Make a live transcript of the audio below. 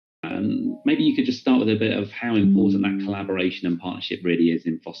Maybe you could just start with a bit of how important that collaboration and partnership really is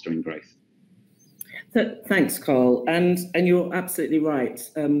in fostering growth. Thanks, Carl. And you're absolutely right.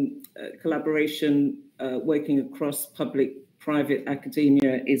 Collaboration, working across public, private,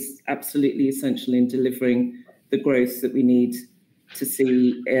 academia is absolutely essential in delivering the growth that we need to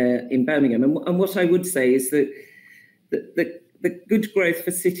see in Birmingham. And what I would say is that the Good Growth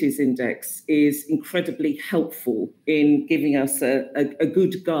for Cities Index is incredibly helpful in giving us a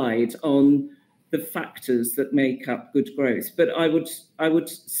good guide on the factors that make up good growth. But I would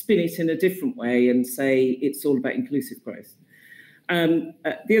spin it in a different way and say it's all about inclusive growth.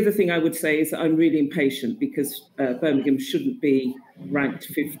 The other thing I would say is that I'm really impatient because Birmingham shouldn't be ranked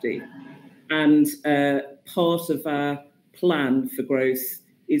 50. And part of our plan for growth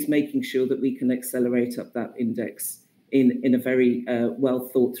is making sure that we can accelerate up that index in a very well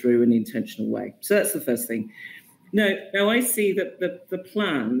thought through and intentional way. So that's the first thing. Now I see that the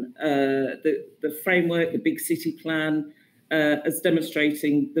plan, the framework, the big city plan, as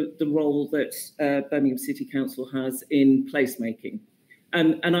demonstrating the role that Birmingham City Council has in placemaking,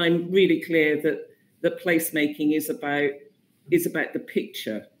 and I'm really clear that the placemaking is about the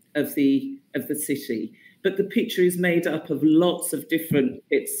picture of the city, but the picture is made up of lots of different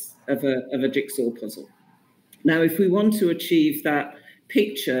bits of a jigsaw puzzle. Now, if we want to achieve that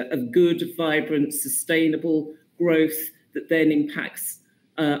picture of good, vibrant, sustainable growth that then impacts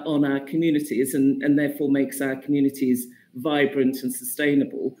on our communities and therefore makes our communities vibrant and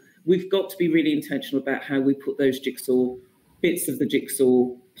sustainable, we've got to be really intentional about how we put those bits of the jigsaw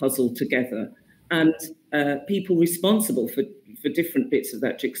puzzle together. And people responsible for different bits of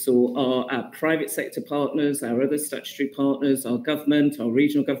that jigsaw are our private sector partners, our other statutory partners, our government, our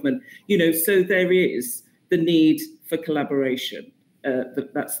regional government, so there is the need for collaboration.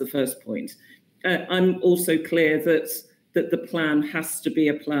 That's the first point. I'm also clear that the plan has to be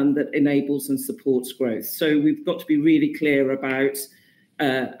a plan that enables and supports growth. So we've got to be really clear about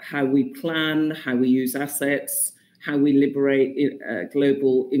how we plan, how we use assets, how we liberate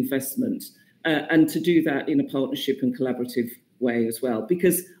global investment, and to do that in a partnership and collaborative way as well.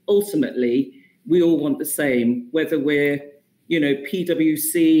 Because ultimately, we all want the same, whether we're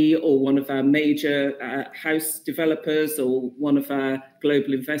PwC or one of our major house developers or one of our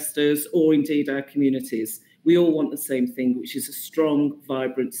global investors or indeed our communities. We all want the same thing, which is a strong,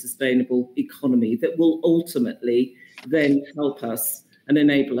 vibrant, sustainable economy that will ultimately then help us and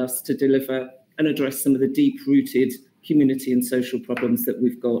enable us to deliver and address some of the deep-rooted community and social problems that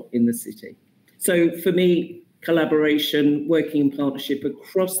we've got in the city. So for me, collaboration, working in partnership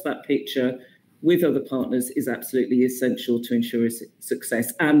across that picture with other partners is absolutely essential to ensure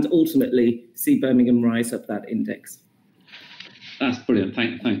success and ultimately see Birmingham rise up that index. That's brilliant.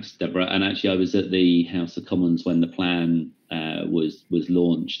 Thanks, Deborah. And actually, I was at the House of Commons when the plan was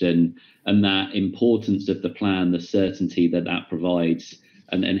launched, and that importance of the plan, the certainty that provides,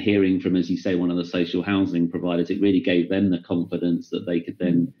 and hearing from, as you say, one of the social housing providers, it really gave them the confidence that they could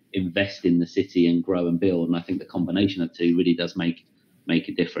then invest in the city and grow and build. And I think the combination of two really does make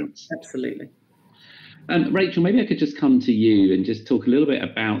a difference. Absolutely. Rachel, maybe I could just come to you and just talk a little bit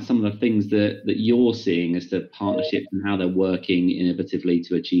about some of the things that you're seeing as the partnerships and how they're working innovatively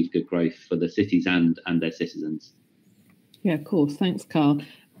to achieve good growth for the cities and their citizens. Yeah, of course. Thanks, Carl.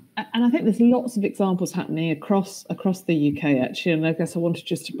 And I think there's lots of examples happening across the UK, actually. And I guess I wanted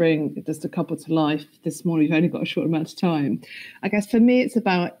just to bring just a couple to life this morning. We've only got a short amount of time. I guess for me, it's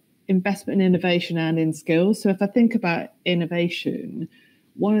about investment in innovation and in skills. So if I think about innovation,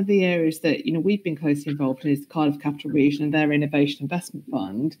 one of the areas that we've been closely involved in is the Cardiff Capital Region and their Innovation Investment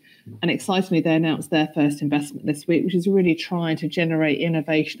Fund. And excitingly, they announced their first investment this week, which is really trying to generate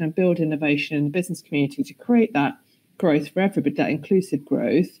innovation and build innovation in the business community to create that growth for everybody, that inclusive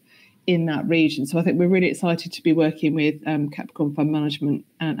growth in that region. So I think we're really excited to be working with Capricorn Fund Management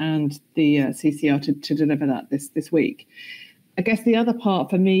and the CCR to deliver that this week. I guess the other part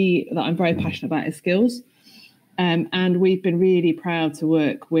for me that I'm very passionate about is skills. And we've been really proud to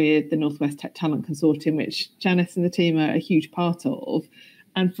work with the Northwest Tech Talent Consortium, which Janice and the team are a huge part of.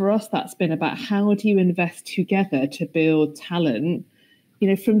 And for us, that's been about how do you invest together to build talent,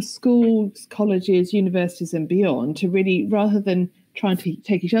 from schools, colleges, universities and beyond, to really, rather than trying to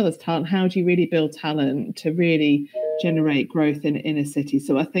take each other's talent, how do you really build talent to really generate growth in a city?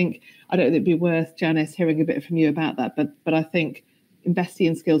 So I don't know, it'd be worth, Janice, hearing a bit from you about that. But I think investing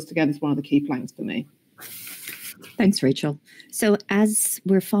in skills together is one of the key planks for me. Thanks, Rachel. So as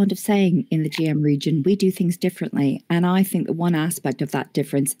we're fond of saying in the GM region, we do things differently. And I think that one aspect of that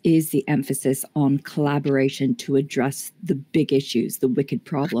difference is the emphasis on collaboration to address the big issues, the wicked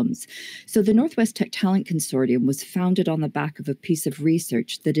problems. So the Northwest Tech Talent Consortium was founded on the back of a piece of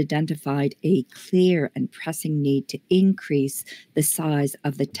research that identified a clear and pressing need to increase the size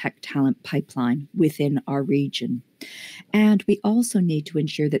of the tech talent pipeline within our region. And we also need to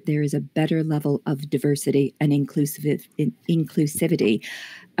ensure that there is a better level of diversity and inclusivity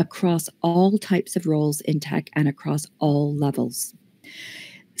across all types of roles in tech and across all levels.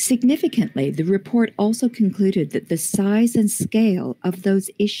 Significantly, the report also concluded that the size and scale of those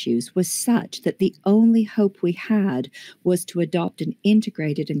issues was such that the only hope we had was to adopt an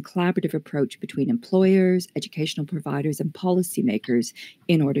integrated and collaborative approach between employers, educational providers, and policymakers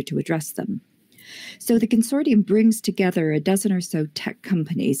in order to address them. So the consortium brings together a dozen or so tech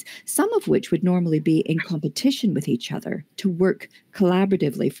companies, some of which would normally be in competition with each other, to work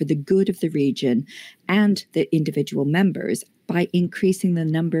collaboratively for the good of the region and the individual members by increasing the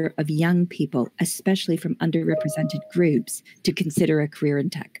number of young people, especially from underrepresented groups, to consider a career in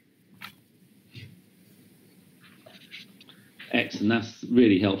tech. Excellent. That's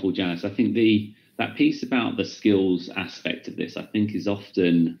really helpful, Janice. I think that piece about the skills aspect of this, I think, is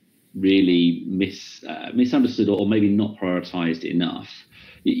often really misunderstood or maybe not prioritized enough.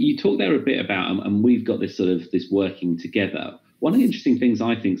 You talked there a bit about, and we've got this working together. One of the interesting things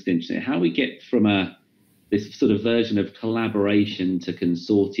I think is interesting, how we get from this sort of version of collaboration to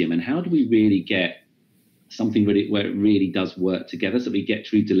consortium, and how do we really get something really where it really does work together so we get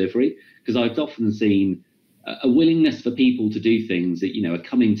true delivery? Because I've often seen a willingness for people to do things that, are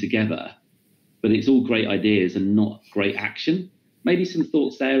coming together, but it's all great ideas and not great action. Maybe some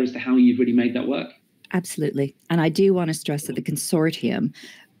thoughts there as to how you've really made that work? Absolutely. And I do want to stress that the consortium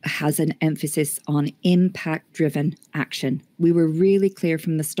has an emphasis on impact-driven action. We were really clear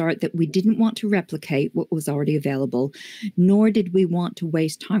from the start that we didn't want to replicate what was already available, nor did we want to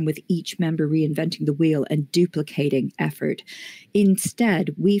waste time with each member reinventing the wheel and duplicating effort.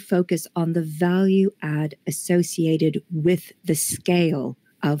 Instead, we focus on the value add associated with the scale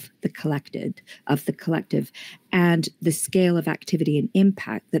of the collective and the scale of activity and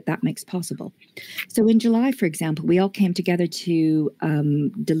impact that makes possible. So in July, for example, we all came together to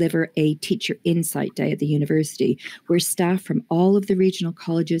deliver a teacher insight day at the university, where staff from all of the regional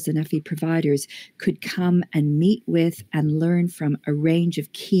colleges and FE providers could come and meet with and learn from a range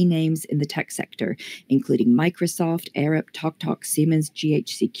of key names in the tech sector, including Microsoft, Arup, TalkTalk, Siemens,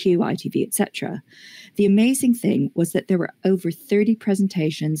 GHCQ, ITV, etc. The amazing thing was that there were over 30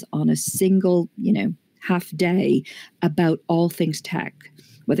 presentations on a single, half day about all things tech,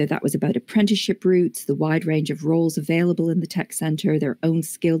 whether that was about apprenticeship routes, the wide range of roles available in the tech center, their own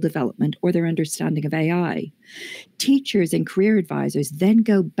skill development, or their understanding of AI. Teachers and career advisors then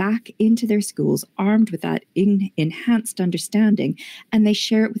go back into their schools armed with that enhanced understanding, and they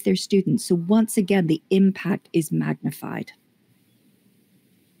share it with their students. So once again, the impact is magnified.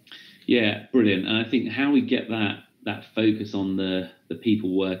 Yeah, brilliant. And I think how we get that focus on the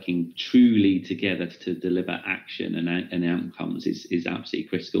people working truly together to deliver action and outcomes is absolutely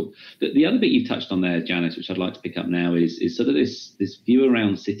critical. The other bit you touched on there, Janice, which I'd like to pick up now, is sort of this view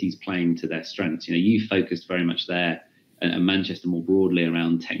around cities playing to their strengths. You focused very much there, and Manchester more broadly,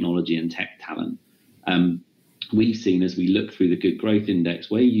 around technology and tech talent. We've seen, as we look through the Good Growth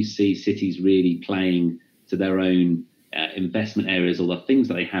Index, where you see cities really playing to their own investment areas, or the things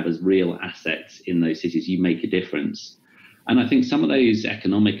that they have as real assets in those cities, you make a difference. And I think some of those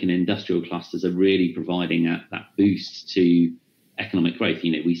economic and industrial clusters are really providing that boost to economic growth.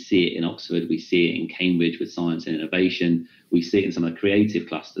 We see it in Oxford, we see it in Cambridge with science and innovation, we see it in some of the creative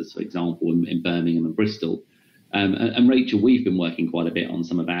clusters, for example, in Birmingham and Bristol. And Rachel, we've been working quite a bit on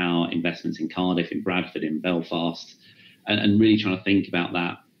some of our investments in Cardiff, in Bradford, in Belfast, and really trying to think about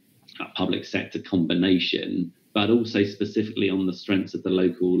that public sector combination, but also specifically on the strengths of the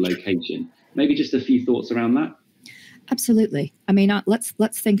local location. Maybe just a few thoughts around that. Absolutely. I mean,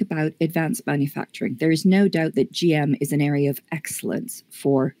 let's think about advanced manufacturing. There is no doubt that GM is an area of excellence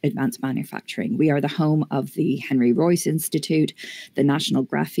for advanced manufacturing. We are the home of the Henry Royce Institute, the National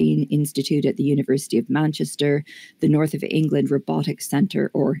Graphene Institute at the University of Manchester, the North of England Robotics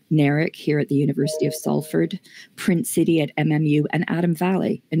Centre, or NERIC, here at the University of Salford, Print City at MMU, and Adam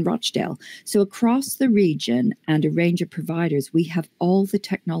Valley in Rochdale. So across the region and a range of providers, we have all the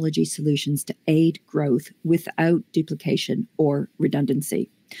technology solutions to aid growth without duplication or redundancy.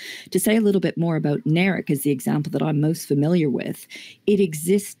 To say a little bit more about NERIC as the example that I'm most familiar with, it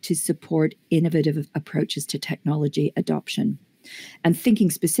exists to support innovative approaches to technology adoption. And thinking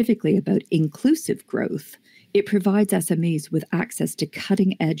specifically about inclusive growth, It provides SMEs with access to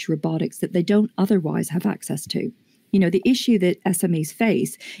cutting-edge robotics that they don't otherwise have access to. You know, the issue that SMEs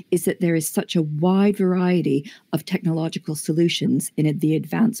face is that there is such a wide variety of technological solutions in the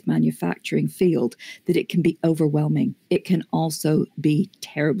advanced manufacturing field that it can be overwhelming. It can also be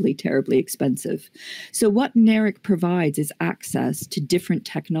terribly, terribly expensive. So what NERIC provides is access to different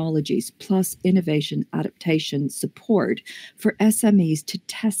technologies, plus innovation, adaptation, support for SMEs to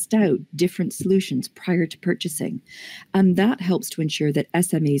test out different solutions prior to purchasing. And that helps to ensure that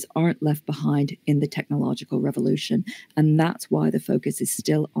SMEs aren't left behind in the technological revolution. And that's why the focus is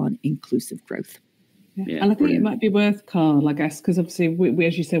still on inclusive growth. Yeah, and I think it might be worth, Carl, I guess, because obviously, we,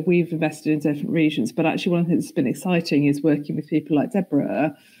 as you said, we've invested in different regions, but actually one thing that's been exciting is working with people like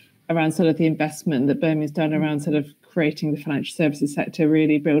Deborah around sort of the investment that Birmingham's done around sort of creating the financial services sector,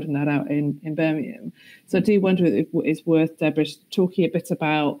 really building that out in Birmingham. So I do wonder if it's worth, Deborah, talking a bit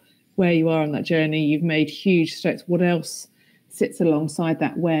about where you are on that journey. You've made huge steps. What else sits alongside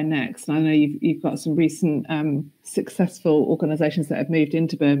that? Where next? And I know you've got some recent successful organisations that have moved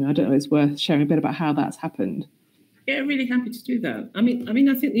into Birmingham. I don't know if it's worth sharing a bit about how that's happened. Yeah, really happy to do that. I mean,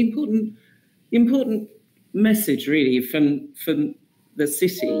 I think the important message really from the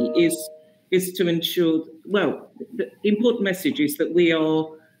city is to ensure. Well, the important message is that we are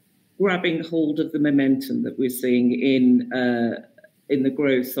grabbing hold of the momentum that we're seeing in the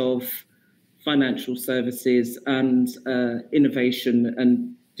growth of financial services and innovation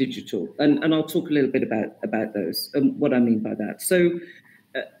and digital. And I'll talk a little bit about those and what I mean by that. So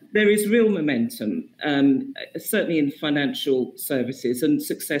there is real momentum, certainly in financial services, and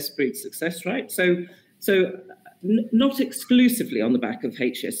success breeds success, right? So not exclusively on the back of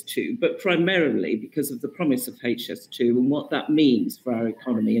HS2, but primarily because of the promise of HS2 and what that means for our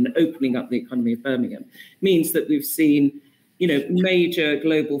economy and opening up the economy of Birmingham means that we've seen, major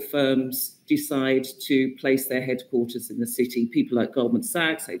global firms decide to place their headquarters in the city, people like Goldman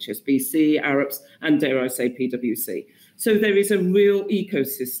Sachs, HSBC, Arabs, and dare I say PwC. So there is a real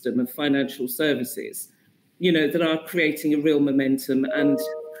ecosystem of financial services, that are creating a real momentum and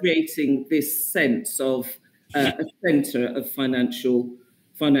creating this sense of a centre of financial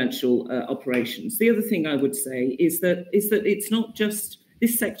operations. The other thing I would say is that it's not just,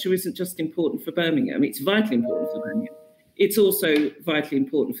 this sector isn't just important for Birmingham, it's vitally important for Birmingham. It's also vitally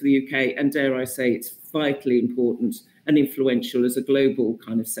important for the UK, and dare I say, it's vitally important and influential as a global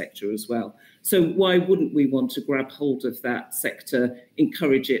kind of sector as well. So why wouldn't we want to grab hold of that sector,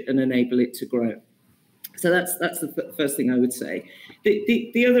 encourage it and enable it to grow? So that's the first thing I would say.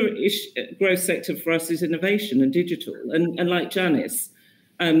 The other growth sector for us is innovation and digital. And like Janice,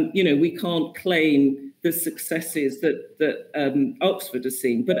 we can't claim the successes that Oxford has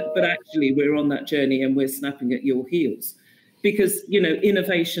seen, but actually we're on that journey and we're snapping at your heels. Because,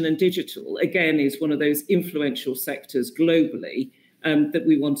 innovation and digital, again, is one of those influential sectors globally that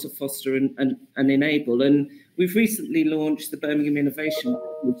we want to foster and enable. And we've recently launched the Birmingham Innovation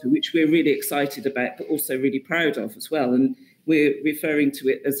Quarter, which we're really excited about, but also really proud of as well. And we're referring to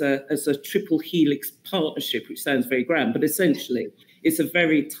it as a triple helix partnership, which sounds very grand, but essentially it's a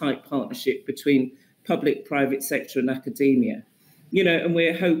very tight partnership between public, private sector and academia. And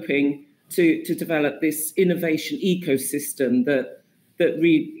we're hoping to develop this innovation ecosystem that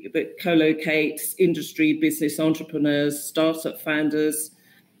co-locates industry, business entrepreneurs, startup founders,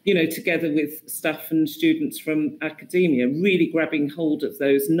 together with staff and students from academia, really grabbing hold of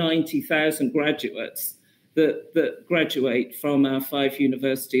those 90,000 graduates that graduate from our 5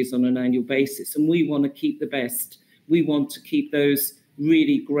 universities on an annual basis. And we want to keep the best. We want to keep those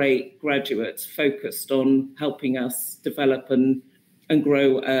really great graduates focused on helping us develop and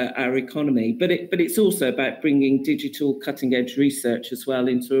grow our economy. But it's also about bringing digital cutting edge research as well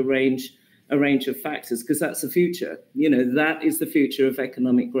into a range of factors, because that's the future. That is the future of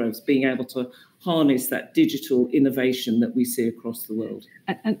economic growth, being able to harness that digital innovation that we see across the world.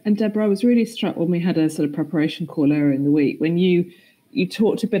 And Deborah, I was really struck when we had a sort of preparation call earlier in the week, when you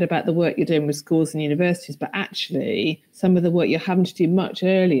talked a bit about the work you're doing with schools and universities, but actually some of the work you're having to do much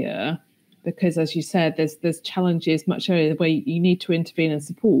earlier, because as you said, there's challenges much earlier where you need to intervene and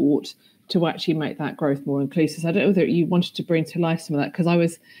support to actually make that growth more inclusive. So I don't know whether you wanted to bring to life some of that, because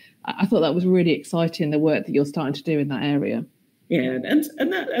I thought that was really exciting, the work that you're starting to do in that area. Yeah,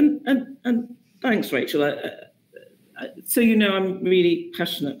 and thanks, Rachel. So I'm really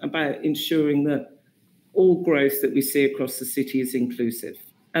passionate about ensuring that all growth that we see across the city is inclusive,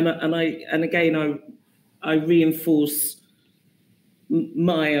 and again I reinforce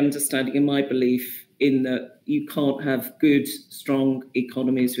my understanding and my belief in that you can't have good, strong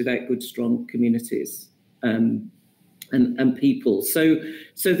economies without good, strong communities and people. So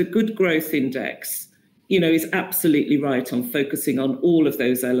the Good Growth Index, is absolutely right on focusing on all of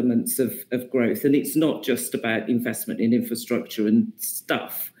those elements of growth. And it's not just about investment in infrastructure and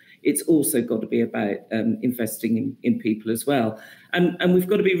stuff. It's also got to be about investing in people as well. And we've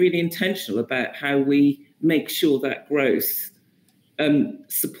got to be really intentional about how we make sure that growth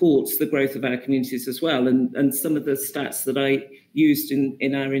supports the growth of our communities as well. And some of the stats that I used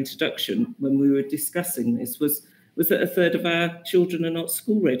in our introduction when we were discussing this was that a third of our children are not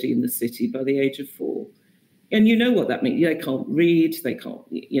school ready in the city by the age of 4. And you know what that means. They can't read, they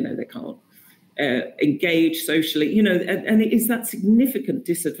can't engage socially, and it is that significant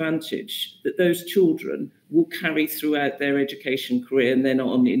disadvantage that those children will carry throughout their education career and then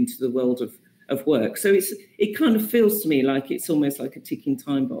on into the world of work. So it kind of feels to me like it's almost like a ticking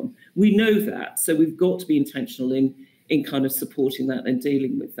time bomb. We know that, so we've got to be intentional in kind of supporting that and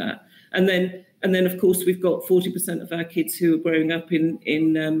dealing with that. And then of course we've got 40% of our kids who are growing up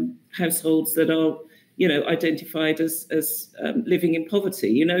in households that are identified as living in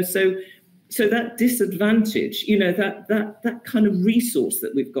poverty. So that disadvantage, that kind of resource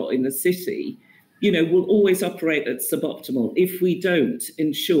that we've got in the city, will always operate at suboptimal if we don't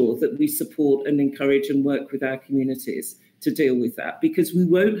ensure that we support and encourage and work with our communities to deal with that, because we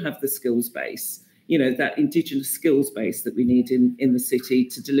won't have the skills base, that Indigenous skills base that we need in the city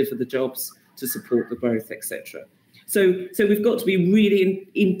to deliver the jobs, to support the growth, etc. So we've got to be really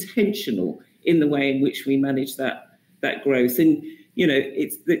intentional in the way in which we manage that growth. And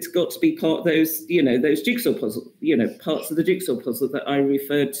it's got to be part of those jigsaw puzzle, parts of the jigsaw puzzle that I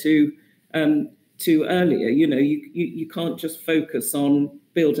referred to earlier. You can't just focus on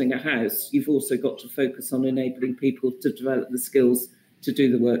building a house. You've also got to focus on enabling people to develop the skills to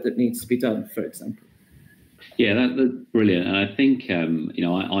do the work that needs to be done, for example. Yeah, that's brilliant. And I think I'm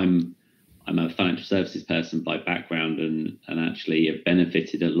a financial services person by background, and actually have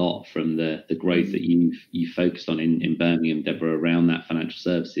benefited a lot from the growth that you've focused on in Birmingham, Deborah, around that financial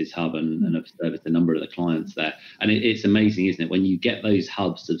services hub, and have serviced a number of the clients there. And it's amazing, isn't it? When you get those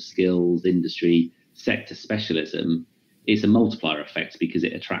hubs of skills, industry, sector specialism, it's a multiplier effect because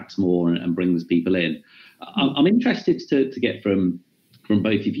it attracts more and brings people in. I'm interested to get from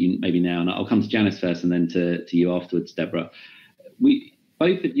both of you maybe now, and I'll come to Janice first and then to you afterwards, Deborah.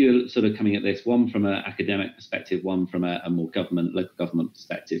 Both of you are sort of coming at this, one from an academic perspective, one from a more local government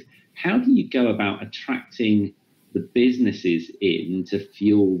perspective. How do you go about attracting the businesses in to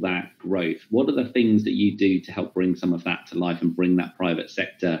fuel that growth? What are the things that you do to help bring some of that to life and bring that private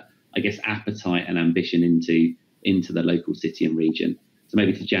sector, I guess, appetite and ambition into the local city and region? So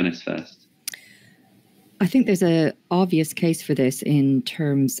maybe to Janice first. I think there's an obvious case for this in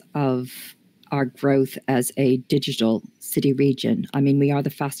terms of our growth as a digital city region. I mean, we are the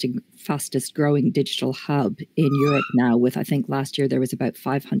fastest growing digital hub in Europe now, with, I think last year there was about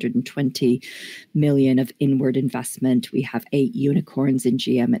 520 million of inward investment. We have 8 unicorns in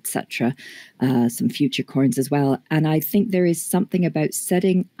GM, etc., some future corns as well. And I think there is something about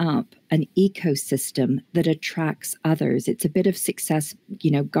setting up an ecosystem that attracts others. It's a bit of success,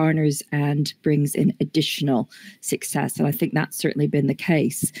 garners and brings in additional success. And I think that's certainly been the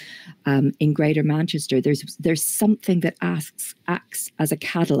case in Greater Manchester. There's something that acts as a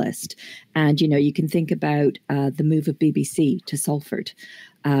catalyst. And, you can think about the move of BBC to Salford.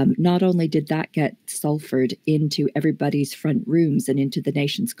 Not only did that get Salford into everybody's front rooms and into the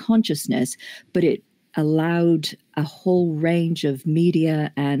nation's consciousness, but it allowed a whole range of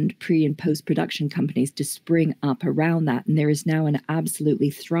media and pre and post-production companies to spring up around that. And there is now an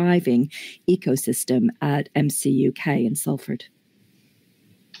absolutely thriving ecosystem at MC UK in Salford.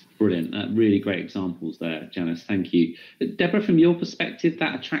 Brilliant. Really great examples there, Janice. Thank you. Deborah, from your perspective,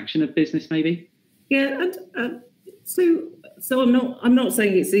 that attraction of business, maybe? Yeah, and so I'm not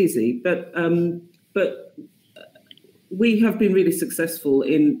saying it's easy, but we have been really successful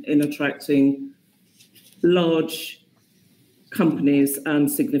in attracting large companies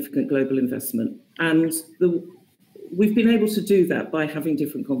and significant global investment. And we've been able to do that by having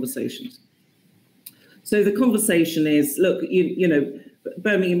different conversations. So the conversation is, look,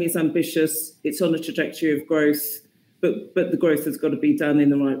 Birmingham is ambitious, it's on a trajectory of growth, but the growth has got to be done in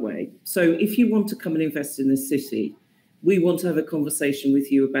the right way. So if you want to come and invest in this city, we want to have a conversation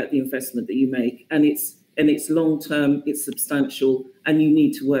with you about the investment that you make. And it's long-term, it's substantial, and you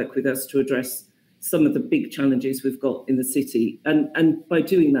need to work with us to address some of the big challenges we've got in the city. And by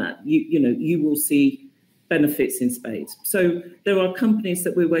doing that, you will see benefits in spades. So there are companies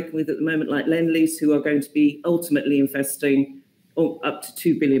that we're working with at the moment, like Lendlease, who are going to be ultimately investing up to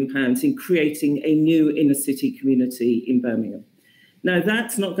 £2 billion in creating a new inner city community in Birmingham. Now,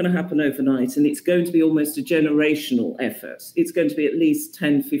 that's not going to happen overnight, and it's going to be almost a generational effort. It's going to be at least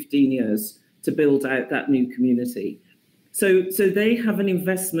 10, 15 years to build out that new community. So they have an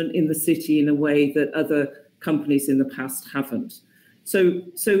investment in the city in a way that other companies in the past haven't. So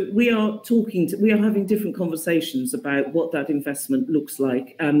we are having different conversations about what that investment looks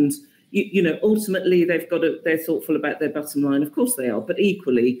like. And, ultimately they're thoughtful about their bottom line. Of course they are, but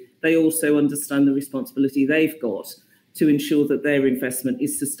equally, they also understand the responsibility they've got to ensure that their investment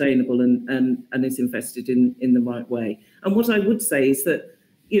is sustainable and is invested in the right way. And what I would say is that,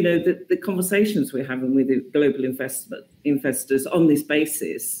 the conversations we're having with the global investors on this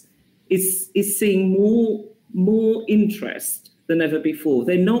basis is seeing more interest than ever before.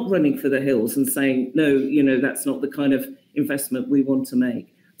 They're not running for the hills and saying, no, that's not the kind of investment we want to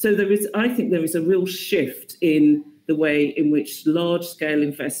make. So I think there is a real shift in the way in which large-scale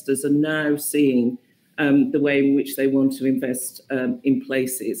investors are now seeing the way in which they want to invest in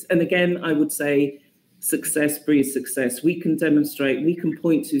places. And again, I would say success breeds success. We can demonstrate, we can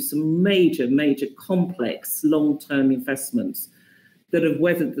point to some major, complex, long-term investments that have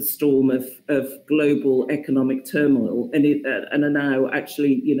weathered the storm of global economic turmoil and are now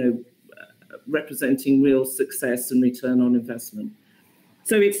actually, representing real success and return on investment.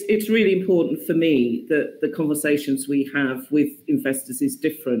 So it's really important for me that the conversations we have with investors is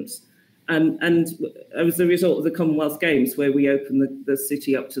different. And as a result of the Commonwealth Games, where we open the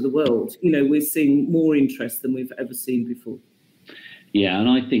city up to the world, we're seeing more interest than we've ever seen before. Yeah, and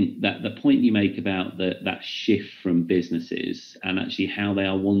I think that the point you make about that shift from businesses and actually how they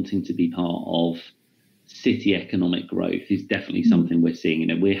are wanting to be part of city economic growth is definitely something we're seeing.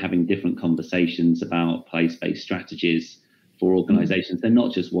 We're having different conversations about place-based strategies for organisations. They're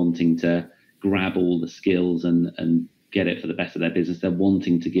not just wanting to grab all the skills and get it for the best of their business. They're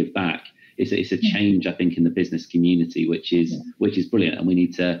wanting to give back. It's a change, I think, in the business community, which is brilliant, and we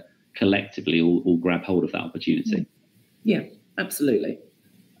need to collectively all grab hold of that opportunity. Yeah, absolutely.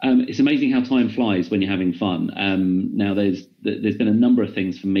 It's amazing how time flies when you're having fun. Now, there's been a number of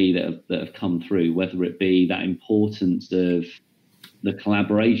things for me that have come through, whether it be that importance of the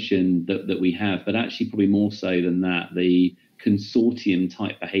collaboration that we have, but actually probably more so than that, the consortium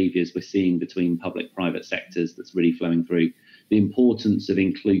type behaviours we're seeing between public-private sectors that's really flowing through, the importance of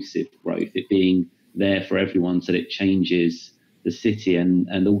inclusive growth, it being there for everyone so that it changes the city,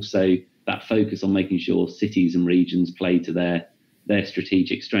 and also that focus on making sure cities and regions play to their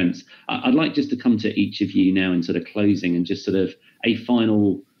strategic strengths. I'd like just to come to each of you now in sort of closing and just sort of a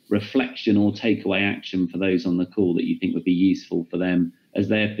final reflection or takeaway action for those on the call that you think would be useful for them as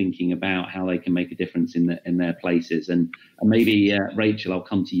they're thinking about how they can make a difference in their places. And maybe, Rachel, I'll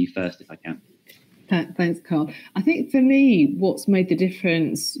come to you first if I can. Thanks, Carl. I think for me, what's made the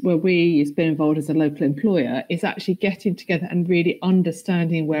difference where we has been involved as a local employer is actually getting together and really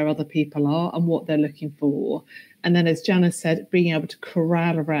understanding where other people are and what they're looking for. And then, as Janice said, being able to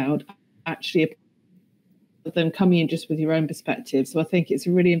corral around actually them coming in just with your own perspective. So I think it's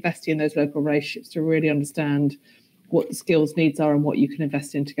really investing in those local relationships to really understand what the skills needs are and what you can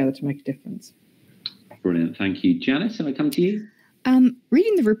invest in together to make a difference. Brilliant. Thank you. Janice, can I come to you?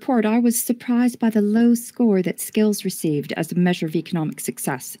 Reading the report, I was surprised by the low score that skills received as a measure of economic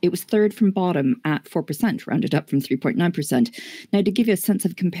success. It was third from bottom at 4%, rounded up from 3.9%. Now, to give you a sense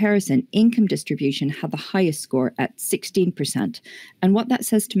of comparison, income distribution had the highest score at 16%. And what that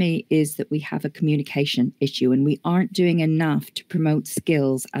says to me is that we have a communication issue and we aren't doing enough to promote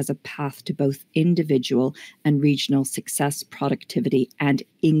skills as a path to both individual and regional success, productivity, and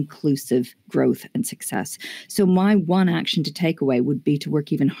inclusive growth and success. So my one action to take away would be to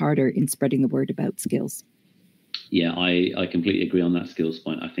work even harder in spreading the word about skills. Yeah, I completely agree on that skills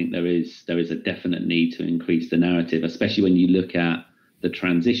point. I think there is a definite need to increase the narrative, especially when you look at the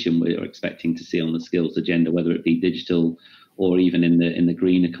transition we're expecting to see on the skills agenda, whether it be digital or even in the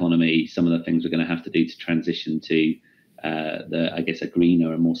green economy. Some of the things we're going to have to do to transition to a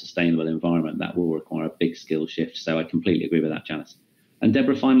greener and more sustainable environment, that will require a big skill shift. So I completely agree with that, Janice. And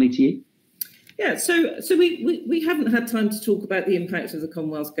Deborah, finally to you. Yeah, so we haven't had time to talk about the impact of the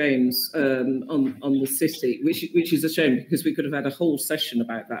Commonwealth Games on the city, which is a shame because we could have had a whole session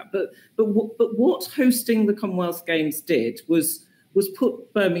about that. But what hosting the Commonwealth Games did was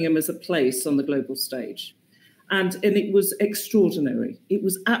put Birmingham as a place on the global stage, and it was extraordinary. It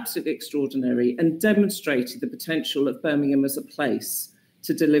was absolutely extraordinary and demonstrated the potential of Birmingham as a place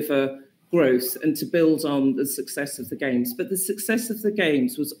to deliver growth and to build on the success of the Games. But the success of the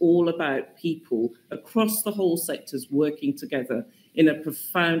Games was all about people across the whole sectors working together in a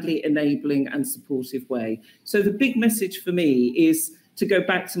profoundly enabling and supportive way. So the big message for me is to go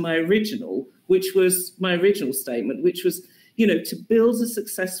back to my original statement, which was, to build a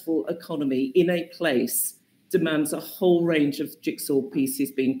successful economy in a place demands a whole range of jigsaw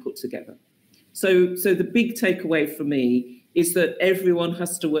pieces being put together. So the big takeaway for me is that everyone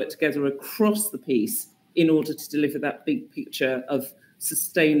has to work together across the piece in order to deliver that big picture of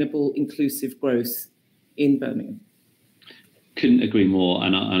sustainable, inclusive growth in Birmingham. Couldn't agree more,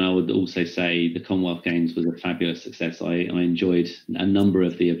 and I would also say the Commonwealth Games was a fabulous success. I enjoyed a number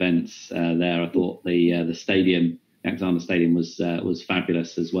of the events there. I thought the stadium, Alexander Stadium, was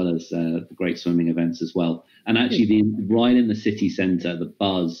fabulous, as well as the great swimming events as well. And actually, right in the city centre, the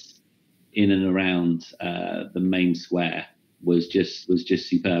buzz in and around the main square was just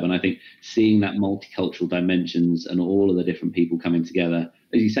superb. And I think seeing that multicultural dimensions and all of the different people coming together,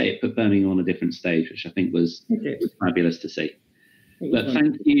 as you say, it put Birmingham on a different stage, which I think was fabulous to see. But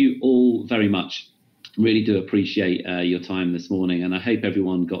thank you all very much. Really do appreciate your time this morning, and I hope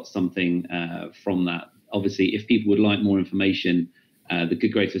everyone got something from that. Obviously, if people would like more information, the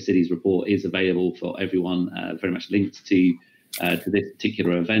Good Growth for Cities report is available for everyone, very much linked to this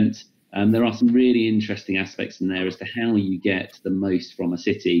particular event. There are some really interesting aspects in there as to how you get the most from a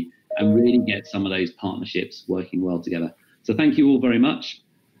city and really get some of those partnerships working well together. So thank you all very much.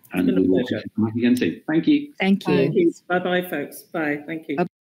 And we will come back again soon. Thank you. Thank you. Bye-bye, folks. Bye. Thank you.